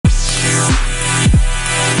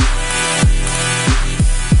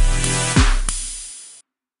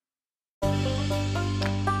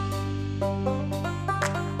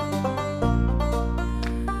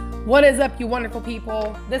What is up, you wonderful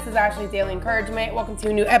people? This is Ashley's Daily Encouragement. Welcome to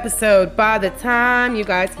a new episode. By the time you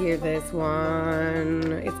guys hear this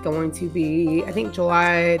one, it's going to be, I think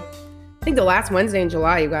the last Wednesday in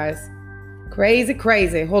July, you guys.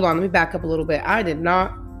 Crazy. Hold on, let me back up a little bit. I did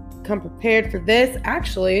not come prepared for this.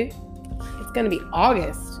 Actually, it's going to be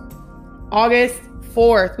August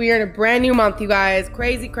 4th. We are in a brand new month, you guys.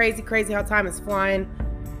 Crazy how time is flying.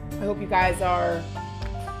 I hope you guys are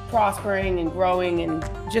prospering and growing and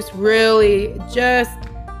just living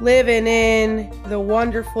in the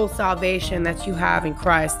wonderful salvation that you have in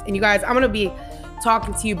Christ. And you guys, I'm going to be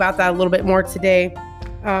talking to you about that a little bit more today.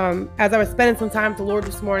 As I was spending some time with the Lord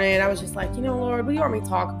this morning, I was just like, Lord, what do you want me to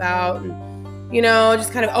talk about? And,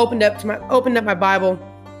 just kind of opened up my Bible.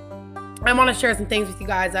 I want to share some things with you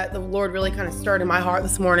guys that the Lord really kind of stirred in my heart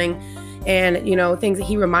this morning. And, things that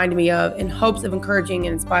he reminded me of in hopes of encouraging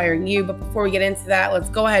and inspiring you. But before we get into that, let's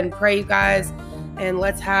go ahead and pray, you guys, and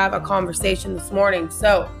let's have a conversation this morning.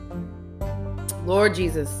 So, Lord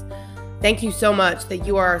Jesus, thank you so much that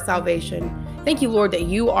you are our salvation. Thank you, Lord, that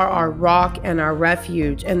you are our rock and our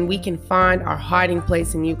refuge, and we can find our hiding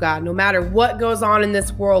place in you, God. No matter what goes on in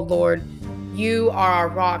this world, Lord, you are our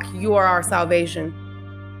rock. You are our salvation.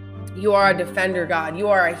 You are a defender, God. You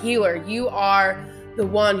are a healer. You are the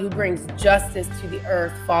one who brings justice to the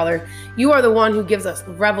earth, Father. You are the one who gives us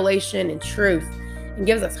revelation and truth and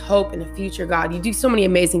gives us hope in the future, God. You do so many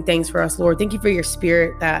amazing things for us, Lord. Thank you for your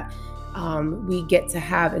spirit that we get to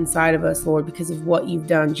have inside of us, Lord, because of what you've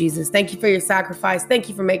done, Jesus. Thank you for your sacrifice. Thank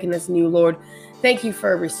you for making us new, Lord. Thank you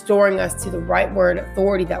for restoring us to the right word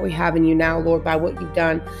authority that we have in you now, Lord, by what you've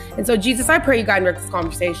done. And so, Jesus, I pray you guide and direct this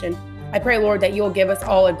conversation. I pray, Lord, that you'll give us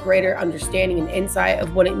all a greater understanding and insight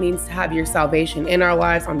of what it means to have your salvation in our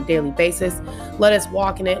lives on a daily basis. Let us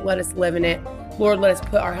walk in it. Let us live in it. Lord, let us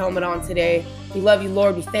put our helmet on today. We love you,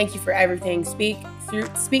 Lord. We thank you for everything. Speak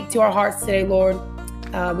to our hearts today, Lord.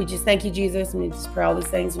 We just thank you, Jesus, and we just pray all these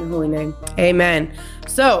things in your holy name. Amen.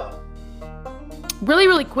 So,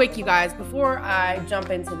 really quick, you guys, before I jump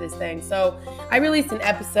into this thing. So, I released an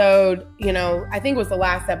episode, I think it was the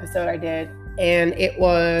last episode I did. And it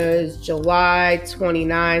was July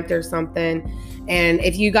 29th or something. And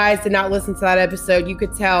if you guys did not listen to that episode, you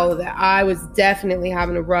could tell that I was definitely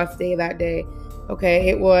having a rough day that day. Okay,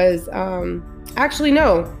 it was, actually,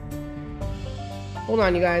 no. Hold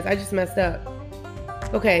on, you guys. I just messed up.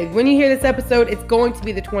 Okay, when you hear this episode, it's going to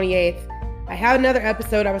be the 28th. I had another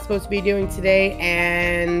episode I was supposed to be doing today.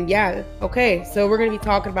 And yeah, okay. So we're going to be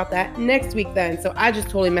talking about that next week then. So I just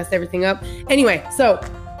totally messed everything up. Anyway, so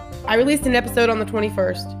I released an episode on the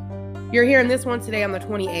 21st. You're hearing this one today on the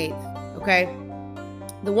 28th, okay?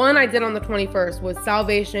 The one I did on the 21st was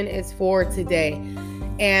Salvation is for Today.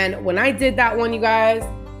 And when I did that one, you guys,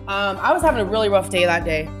 I was having a really rough day that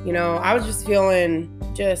day. I was just feeling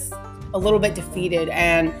just a little bit defeated.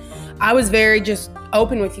 And I was very just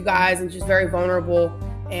open with you guys and just very vulnerable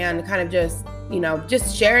and kind of just,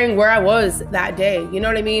 just sharing where I was that day. You know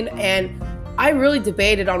what I mean? And I really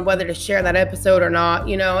debated on whether to share that episode or not,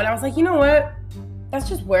 and I was like, you know what? That's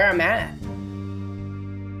just where I'm at.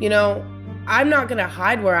 I'm not going to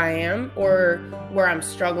hide where I am or where I'm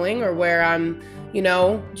struggling or where I'm,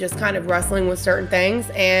 just kind of wrestling with certain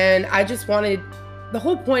things. And I just wanted, the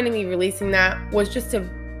whole point of me releasing that was just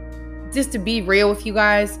to be real with you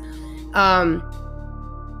guys. I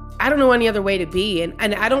don't know any other way to be. And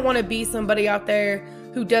I don't want to be somebody out there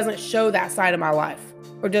who doesn't show that side of my life.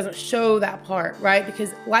 Or doesn't show that part, right?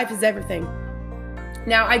 Because life is everything.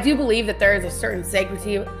 Now, I do believe that there is a certain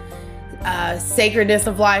sacredness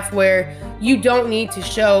of life where you don't need to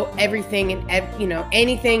show everything and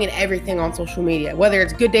anything and everything on social media, whether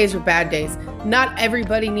it's good days or bad days. Not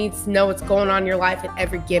everybody needs to know what's going on in your life at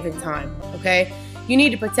every given time. Okay, you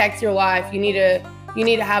need to protect your life. You need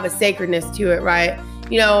to have a sacredness to it, right?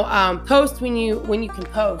 Post when you can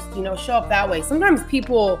post. Show up that way. Sometimes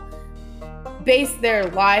people base their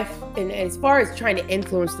life and as far as trying to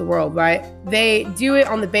influence the world, right? They do it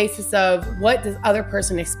on the basis of what does other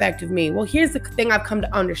person expect of me? Well, here's the thing I've come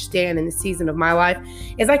to understand in the season of my life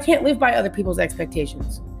is I can't live by other people's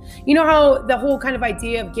expectations. You know how the whole kind of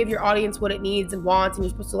idea of give your audience what it needs and wants and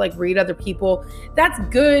you're supposed to read other people, that's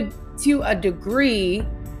good to a degree.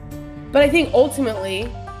 But I think ultimately,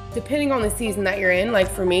 depending on the season that you're in, like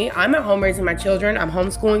for me, I'm at home raising my children. I'm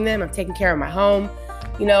homeschooling them. I'm taking care of my home.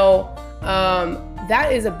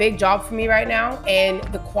 That is a big job for me right now. And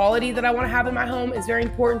the quality that I want to have in my home is very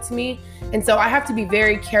important to me. And so I have to be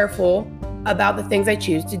very careful about the things I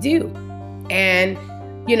choose to do. And,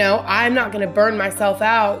 I'm not going to burn myself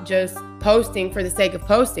out just posting for the sake of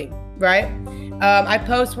posting, right? I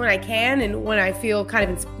post when I can and when I feel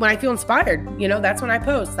when I feel inspired. That's when I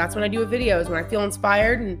post. That's when I do videos, when I feel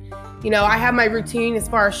inspired. And, I have my routine as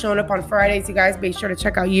far as showing up on Fridays. You guys be sure to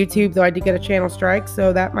check out YouTube, though I did get a channel strike,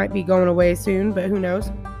 so that might be going away soon, but who knows.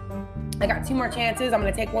 I got 2 more chances. I'm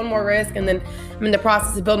going to take 1 more risk, and then I'm in the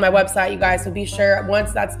process of building my website, you guys. So be sure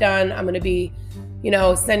once that's done, I'm going to be,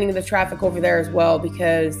 sending the traffic over there as well,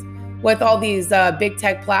 because with all these big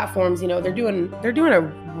tech platforms, they're doing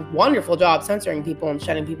a wonderful job censoring people and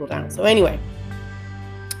shutting people down. So anyway,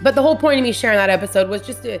 but the whole point of me sharing that episode was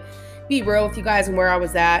just to be real with you guys and where I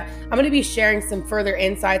was at. I'm going to be sharing some further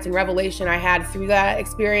insights and revelation I had through that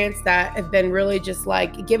experience that have been really just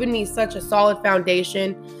like giving me such a solid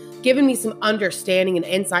foundation, giving me some understanding and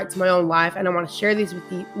insight to my own life. And I want to share these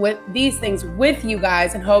these things with you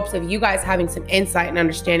guys in hopes of you guys having some insight and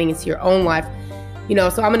understanding into your own life.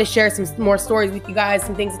 So I'm going to share some more stories with you guys,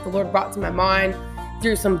 some things that the Lord brought to my mind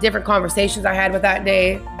through some different conversations I had that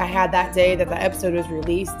day that the episode was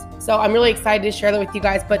released. So I'm really excited to share that with you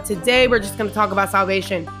guys. But today we're just going to talk about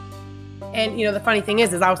salvation. And, the funny thing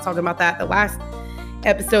is I was talking about that the last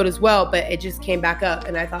episode as well, but it just came back up.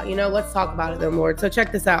 And I thought, let's talk about it then, Lord. So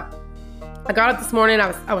check this out. I got up this morning.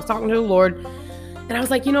 I was talking to the Lord. And I was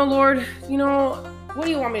like, Lord, what do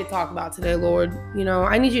you want me to talk about today, Lord?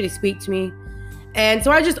 I need you to speak to me. And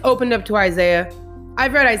so I just opened up to Isaiah.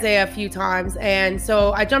 I've read Isaiah a few times, and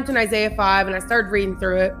so I jumped in Isaiah 5 and I started reading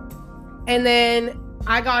through it. And then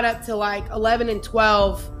I got up to like 11 and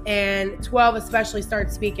 12, and 12 especially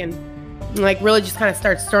started speaking, like really just kind of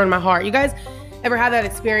started stirring my heart. You guys ever had that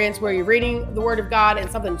experience where you're reading the Word of God and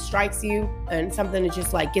something strikes you and something that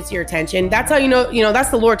just like gets your attention? That's how that's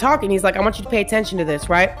the Lord talking. He's like, I want you to pay attention to this,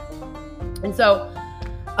 right? And so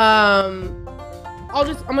I'm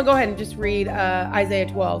gonna go ahead and just read Isaiah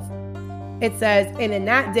 12. It says, and in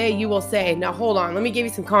that day you will say, now hold on, let me give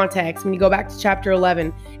you some context. When you go back to chapter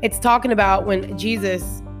 11, it's talking about when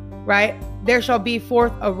Jesus, right? There shall be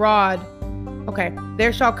forth a rod. Okay.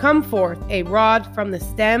 There shall come forth a rod from the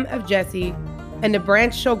stem of Jesse, and a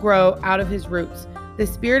branch shall grow out of his roots. The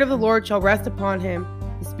Spirit of the Lord shall rest upon him,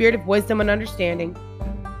 the Spirit of wisdom and understanding,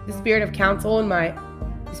 the Spirit of counsel and might,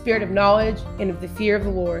 the Spirit of knowledge and of the fear of the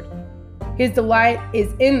Lord. His delight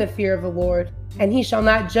is in the fear of the Lord. And he shall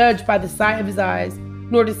not judge by the sight of his eyes,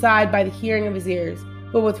 nor decide by the hearing of his ears.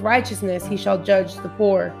 But with righteousness he shall judge the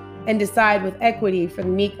poor, and decide with equity for the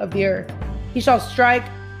meek of the earth. He shall strike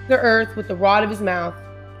the earth with the rod of his mouth,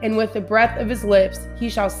 and with the breath of his lips he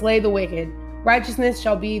shall slay the wicked. Righteousness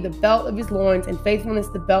shall be the belt of his loins, and faithfulness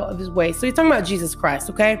the belt of his waist. So he's talking about Jesus Christ,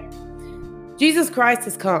 okay? Jesus Christ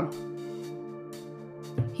has come.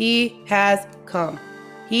 He has come.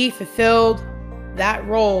 He fulfilled that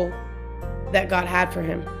role that God had for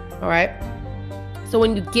him. All right. So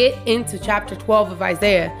when you get into chapter 12 of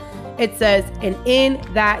Isaiah, it says, and in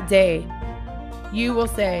that day you will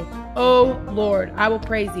say, oh Lord, I will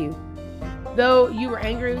praise you. Though you were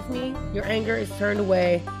angry with me, your anger is turned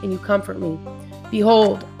away and you comfort me.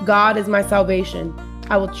 Behold, God is my salvation.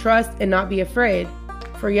 I will trust and not be afraid.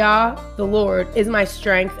 For Yah, the Lord, is my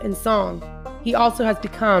strength and song. He also has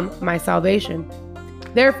become my salvation.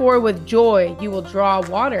 Therefore, with joy, you will draw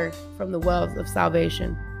water from the wells of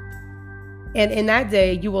salvation. And in that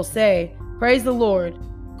day, you will say, praise the Lord,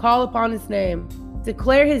 call upon his name,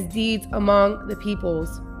 declare his deeds among the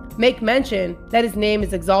peoples, make mention that his name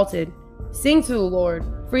is exalted. Sing to the Lord,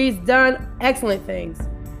 for he has done excellent things.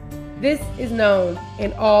 This is known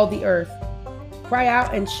in all the earth. Cry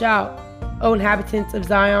out and shout, O inhabitants of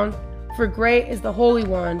Zion, for great is the Holy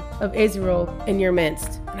One of Israel in your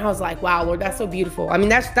midst. And I was like, wow, Lord, that's so beautiful. I mean,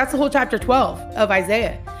 that's the whole chapter 12 of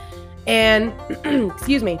Isaiah. And,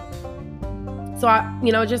 excuse me.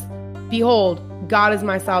 So just behold, God is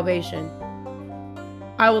my salvation.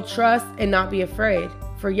 I will trust and not be afraid,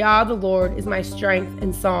 for Yah, the Lord, is my strength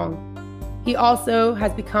and song. He also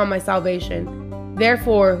has become my salvation.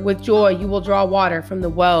 Therefore, with joy, you will draw water from the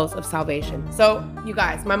wells of salvation. So, you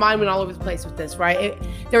guys, my mind went all over the place with this, right?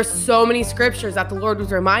 There's so many scriptures that the Lord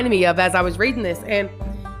was reminding me of as I was reading this. And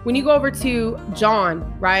when you go over to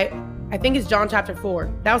John, right? I think it's John chapter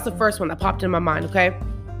 4. That was the first one that popped in my mind, okay?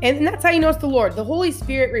 And that's how you know it's the Lord. The Holy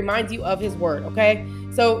Spirit reminds you of his word, okay?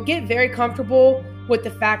 So get very comfortable with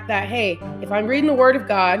the fact that, hey, if I'm reading the word of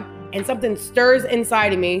God and something stirs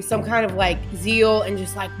inside of me, some kind of like zeal and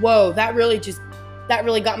just like, whoa, that really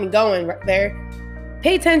got me going right there.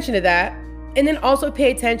 Pay attention to that. And then also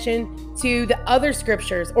pay attention to the other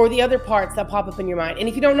scriptures or the other parts that pop up in your mind. And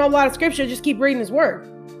if you don't know a lot of scripture, just keep reading his word,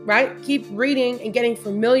 right? Keep reading and getting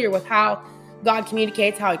familiar with how God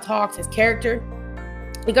communicates, how he talks, his character.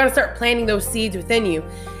 You got to start planting those seeds within you.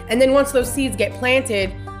 And then once those seeds get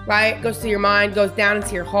planted, right? Goes to your mind, goes down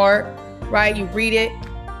into your heart, right? You read it,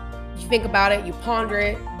 you think about it, you ponder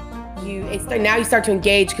it. Now you start to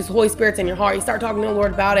engage because the Holy Spirit's in your heart. You start talking to the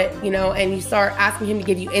Lord about it, and you start asking him to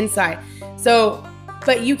give you insight. So,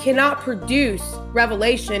 but you cannot produce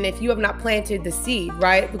revelation if you have not planted the seed,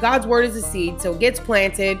 right? God's word is a seed, so it gets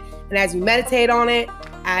planted. And as you meditate on it,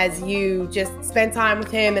 as you just spend time with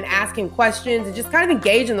him and ask him questions and just kind of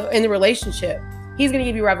engage in the relationship, he's going to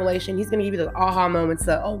give you revelation. He's going to give you the aha moments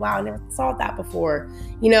that, oh, wow, I never saw that before,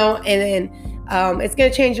 and then it's going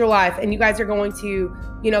to change your life. And you guys are going to,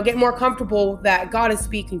 get more comfortable that God is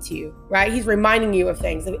speaking to you, right? He's reminding you of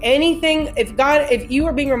things. If you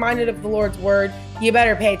are being reminded of the Lord's word, you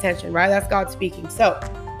better pay attention, right? That's God speaking. So,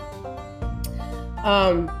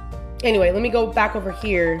 anyway, let me go back over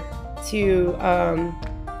here to,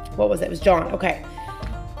 what was it? It was John. Okay.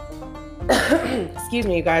 Excuse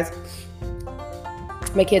me, you guys.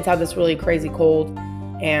 My kids have this really crazy cold,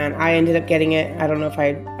 and I ended up getting it. I don't know if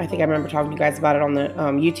I think I remember talking to you guys about it on the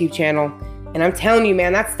YouTube channel. And I'm telling you,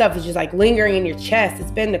 man, that stuff is just like lingering in your chest.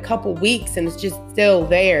 It's been a couple weeks and it's just still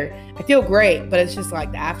there. I feel great, but it's just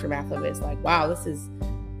like the aftermath of it. It's like, wow, this is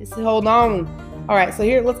holding on. All right, so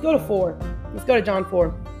here, let's go to 4. Let's go to John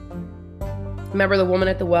 4. Remember the woman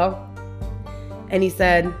at the well? And he's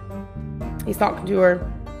talking to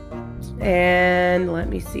her. And let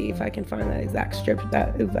me see if I can find that exact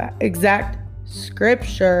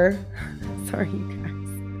scripture. Sorry, you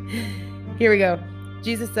guys. Here we go.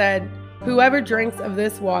 Jesus said, "Whoever drinks of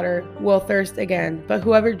this water will thirst again, but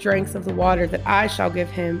whoever drinks of the water that I shall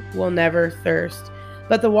give him will never thirst.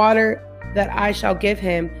 But the water that I shall give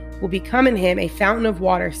him will become in him a fountain of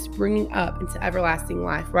water springing up into everlasting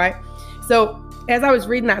life," right? So as I was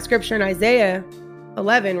reading that scripture in Isaiah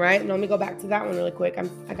 11, right? And let me go back to that one really quick. I'm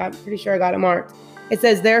pretty sure I got it marked. It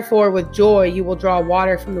says, "Therefore with joy you will draw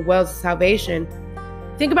water from the wells of salvation."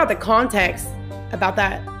 Think about the context about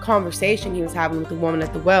that conversation he was having with the woman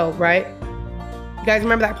at the well, right? You guys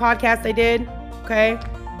remember that podcast I did? Okay.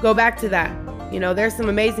 Go back to that. There's some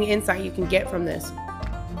amazing insight you can get from this.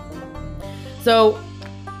 So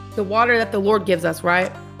the water that the Lord gives us,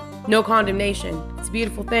 right? No condemnation. It's a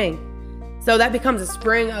beautiful thing. So that becomes a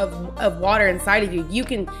spring of water inside of you.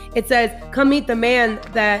 It says, "Come meet the man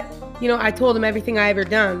that, I told him everything I ever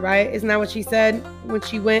done," right? Isn't that what she said when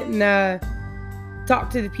she went and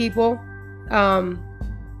talked to the people?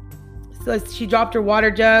 So she dropped her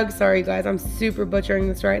water jug. Sorry, guys, I'm super butchering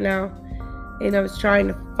this right now. And I was trying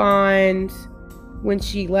to find when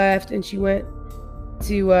she left and she went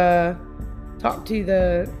to talk to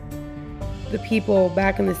the people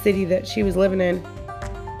back in the city that she was living in.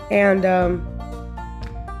 And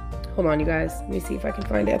hold on, you guys. Let me see if I can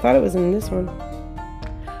find it. I thought it was in this one.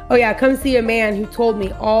 Oh yeah, "Come see a man who told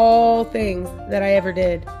me all things that I ever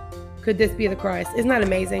did. Could this be the Christ?" Isn't that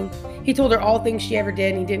amazing? He told her all things she ever did,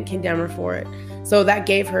 and he didn't condemn her for it. So that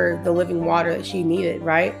gave her the living water that she needed,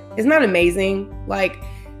 right? Isn't that amazing? Like,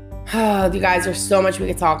 you guys, there's so much we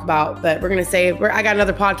could talk about, but we're going to save. I got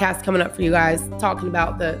another podcast coming up for you guys talking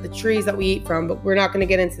about the trees that we eat from, but we're not going to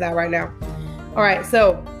get into that right now. All right,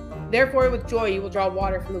 so "Therefore with joy you will draw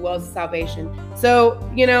water from the wells of salvation." So,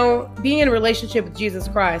 being in a relationship with Jesus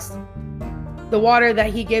Christ, the water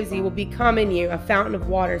that he gives you will become in you a fountain of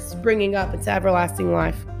water springing up into everlasting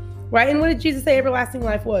life, right? And what did Jesus say everlasting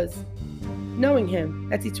life was? Knowing him.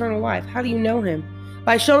 That's eternal life. How do you know him?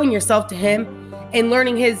 By showing yourself to him and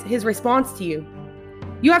learning his response to you.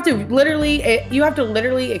 You have to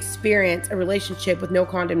literally experience a relationship with no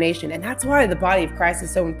condemnation. And that's why the body of Christ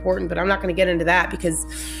is so important, but I'm not going to get into that because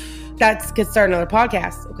that could start another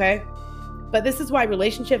podcast, okay? But this is why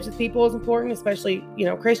relationships with people is important, especially,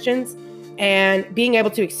 Christians, and being able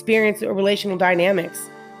to experience relational dynamics,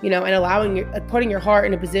 and putting your heart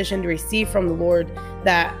in a position to receive from the Lord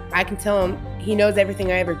that I can tell him he knows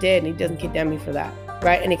everything I ever did and he doesn't condemn me for that,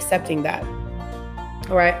 right? And accepting that.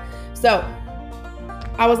 All right. So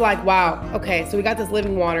I was like, wow, okay, so we got this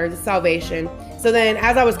living water, this salvation. So then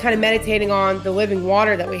as I was kind of meditating on the living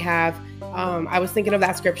water that we have, I was thinking of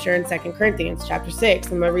that scripture in 2 Corinthians chapter 6.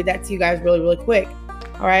 I'm going to read that to you guys really, really quick.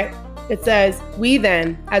 All right. It says, "We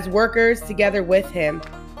then, as workers together with him,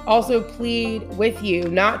 also plead with you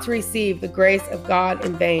not to receive the grace of God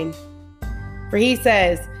in vain. For he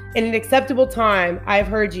says, in an acceptable time I have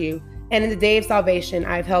heard you, and in the day of salvation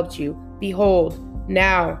I have helped you. Behold,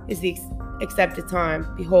 now is the accepted time.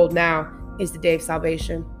 Behold, now is the day of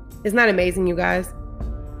salvation." Isn't that amazing, you guys?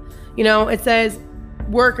 It says,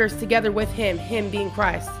 workers together with him being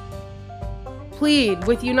Christ. Plead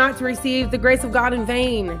with you not to receive the grace of God in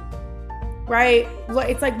vain. Right?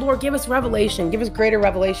 It's like, Lord, give us revelation. Give us greater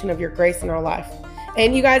revelation of your grace in our life.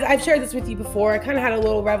 And you guys, I've shared this with you before. I kind of had a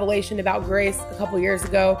little revelation about grace a couple years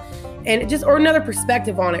ago, and or another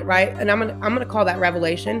perspective on it, right? And I'm gonna call that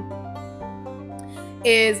revelation.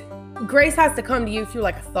 Is grace has to come to you through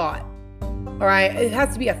like a thought. All right, it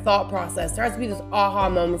has to be a thought process. There has to be those aha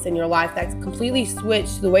moments in your life that completely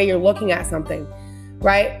switch the way you're looking at something,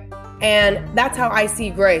 right? And that's how I see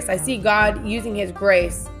grace. I see God using his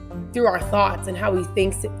grace through our thoughts and how we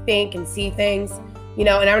think and see things, and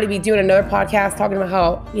I'm going to be doing another podcast talking about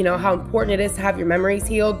how important it is to have your memories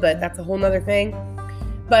healed, but that's a whole nother thing.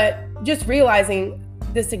 But just realizing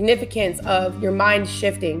the significance of your mind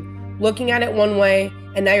shifting, looking at it one way,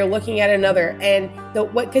 and now you're looking at another. And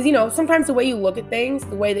because sometimes the way you look at things,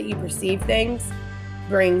 the way that you perceive things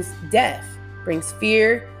brings death, brings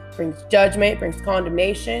fear, brings judgment, brings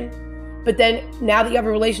condemnation. But then now that you have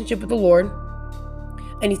a relationship with the Lord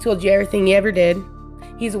and he's told you everything he ever did,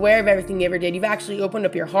 he's aware of everything he ever did, you've actually opened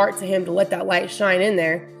up your heart to him to let that light shine in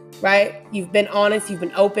there, right? You've been honest, you've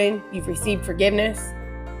been open, you've received forgiveness.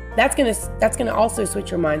 That's gonna also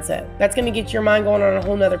switch your mindset. That's gonna get your mind going on a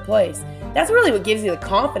whole nother place. That's really what gives you the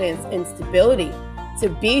confidence and stability to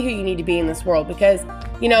be who you need to be in this world. Because,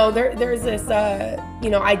 there's this,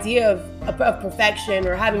 idea of perfection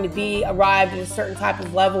or having to be arrived at a certain type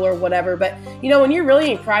of level or whatever. But, when you're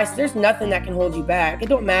really in Christ, there's nothing that can hold you back. It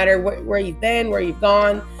don't matter where you've been, where you've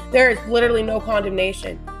gone. There is literally no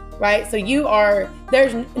condemnation, right? So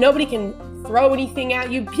nobody can throw anything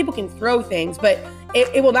at you. People can throw things, but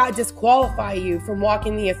it will not disqualify you from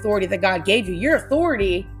walking the authority that God gave you. Your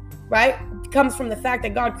authority, right, comes from the fact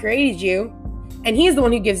that God created you, and he's the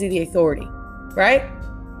one who gives you the authority, right?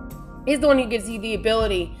 He's the one who gives you the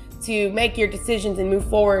ability to make your decisions and move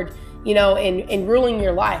forward, in ruling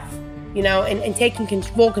your life, and taking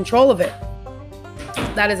full control of it.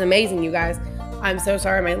 That is amazing, you guys. I'm so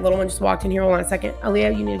sorry. My little one just walked in here. Hold on a second.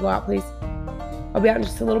 Aaliyah, you need to go out, please. I'll be out in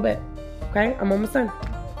just a little bit. Okay? I'm almost done.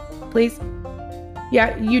 Please.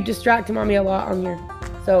 Yeah, you distracted mommy a lot on here.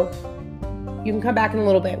 So you can come back in a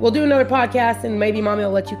little bit. We'll do another podcast and maybe mommy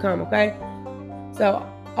will let you come, okay? So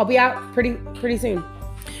I'll be out pretty soon.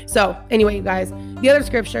 So anyway, you guys, the other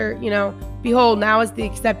scripture, behold, now is the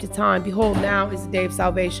accepted time. Behold, now is the day of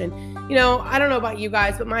salvation. I don't know about you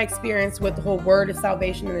guys, but my experience with the whole word of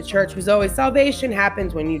salvation in the church was always salvation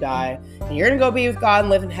happens when you die and you're going to go be with God and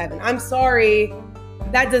live in heaven. I'm sorry.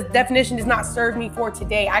 That definition does not serve me for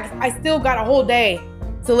today. I still got a whole day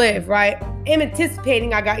to live, right? I'm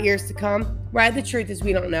anticipating I got years to come, right? The truth is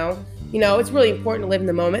we don't know. It's really important to live in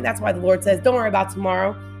the moment. That's why the Lord says, don't worry about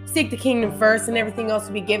tomorrow. Seek the kingdom first and everything else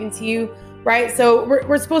will be given to you, right? So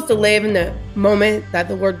we're supposed to live in the moment that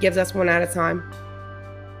the Lord gives us one at a time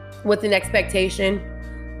with an expectation,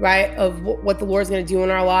 right, of what the Lord's going to do in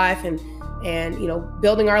our life and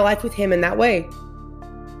building our life with him in that way.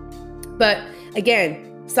 But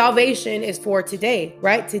again, salvation is for today,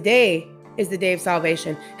 right? Today is the day of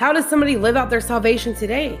salvation. How does somebody live out their salvation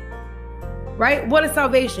today? Right? What is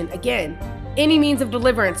salvation? Again, any means of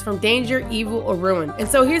deliverance from danger, evil, or ruin. And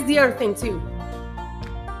so here's the other thing too.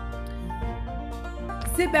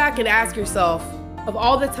 Sit back and ask yourself, of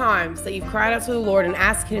all the times that you've cried out to the Lord and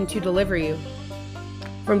asked him to deliver you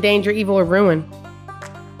from danger, evil, or ruin,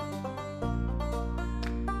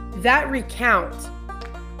 that recount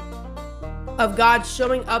of God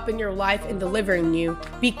showing up in your life and delivering you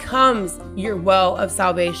becomes your well of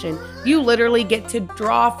salvation. You literally get to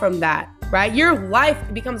draw from that, right? Your life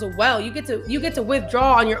becomes a well. You get to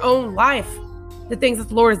withdraw on your own life the things that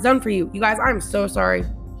the Lord has done for you. You guys, I'm so sorry.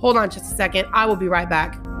 Hold on just a second. I will be right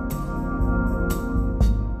back.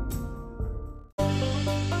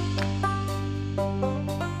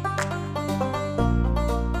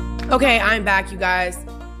 Okay, I'm back, you guys.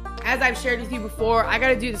 As I've shared with you before, I got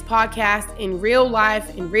to do this podcast in real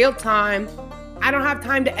life, in real time. I don't have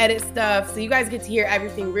time to edit stuff, so you guys get to hear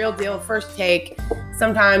everything real deal, first take.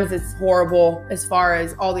 Sometimes it's horrible as far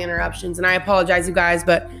as all the interruptions, and I apologize, you guys,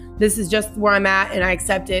 but this is just where I'm at, and I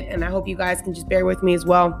accept it, and I hope you guys can just bear with me as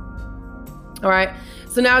well. All right,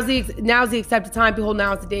 so now's the accepted time. Behold,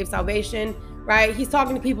 now is the day of salvation, right? He's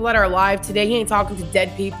talking to people that are alive today. He ain't talking to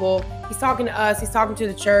dead people. He's talking to us. He's talking to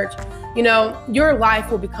the church. Your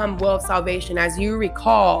life will become well of salvation as you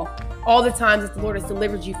recall all the times that the Lord has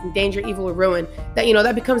delivered you from danger, evil, or ruin. That,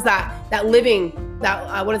 that becomes that living,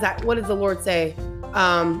 what is that? What does the Lord say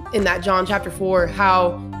in that John chapter 4?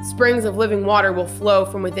 How springs of living water will flow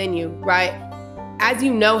from within you, right? As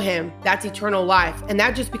you know him, that's eternal life. And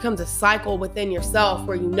that just becomes a cycle within yourself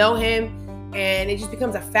where you know him and it just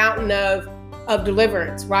becomes a fountain of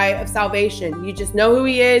deliverance, right? Of salvation. You just know who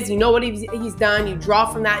he is. You know what he's done. You draw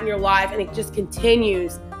from that in your life and it just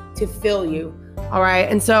continues to fill you. All right.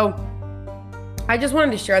 And so I just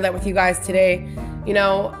wanted to share that with you guys today. You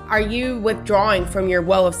know, are you withdrawing from your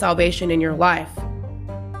well of salvation in your life?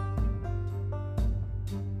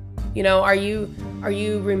 You know, are you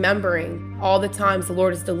remembering all the times the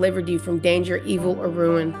Lord has delivered you from danger, evil, or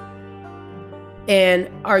ruin? And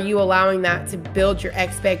are you allowing that to build your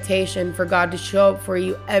expectation for God to show up for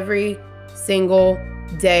you every single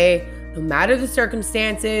day, no matter the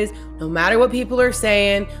circumstances, no matter what people are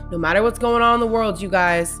saying, no matter what's going on in the world, you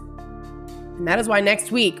guys? And that is why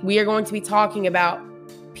next week we are going to be talking about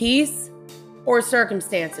peace or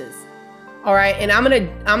circumstances. All right. And I'm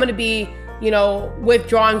going to be,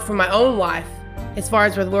 withdrawing from my own life as far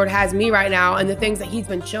as where the Lord has me right now and the things that he's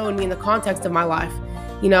been showing me in the context of my life.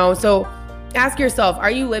 So ask yourself,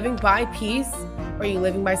 are you living by peace or are you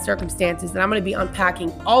living by circumstances? And I'm going to be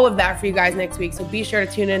unpacking all of that for you guys next week. So be sure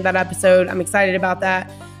to tune in that episode. I'm excited about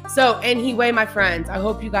that. So anyway, my friends, I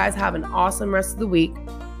hope you guys have an awesome rest of the week.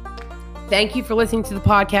 Thank you for listening to the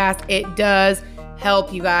podcast. It does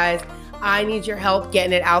help, you guys. I need your help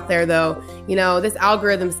getting it out there, though. This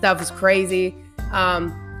algorithm stuff is crazy.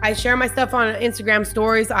 I share my stuff on Instagram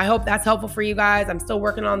stories. I hope that's helpful for you guys. I'm still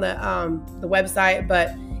working on the website,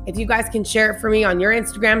 but if you guys can share it for me on your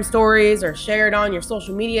Instagram stories or share it on your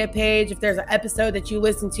social media page, if there's an episode that you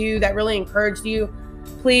listened to that really encouraged you,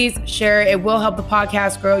 please share it. It will help the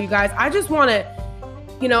podcast grow, you guys. I just want to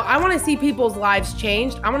I want to see people's lives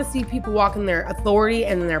changed. I want to see people walk in their authority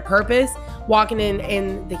and in their purpose, walking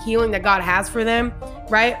in the healing that God has for them,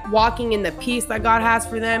 right? Walking in the peace that God has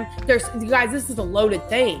for them. You guys, this is a loaded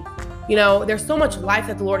thing. There's so much life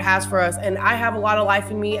that the Lord has for us, and I have a lot of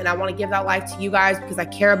life in me, and I want to give that life to you guys because I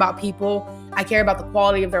care about people. I care about the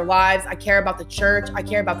quality of their lives. I care about the church. I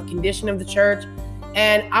care about the condition of the church.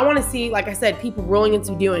 And I want to see, like I said, people rolling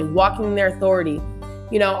into doing, walking in their authority,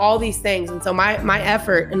 all these things. And so my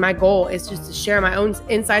effort and my goal is just to share my own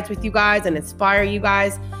insights with you guys and inspire you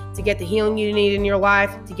guys to get the healing you need in your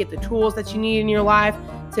life, to get the tools that you need in your life,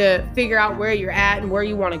 to figure out where you're at and where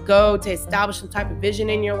you want to go, to establish some type of vision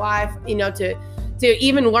in your life, to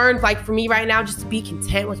even learn, like for me right now, just to be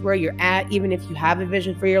content with where you're at, even if you have a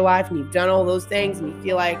vision for your life and you've done all those things and you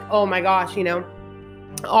feel like, oh my gosh,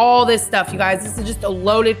 all this stuff, you guys. This is just a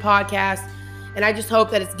loaded podcast. And I just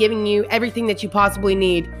hope that it's giving you everything that you possibly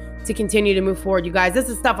need to continue to move forward, you guys. This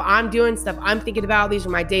is stuff I'm doing, stuff I'm thinking about. These are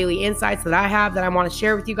my daily insights that I have that I want to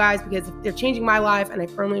share with you guys because they're changing my life, and I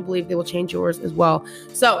firmly believe they will change yours as well.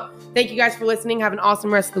 So thank you guys for listening. Have an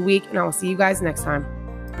awesome rest of the week, and I will see you guys next time.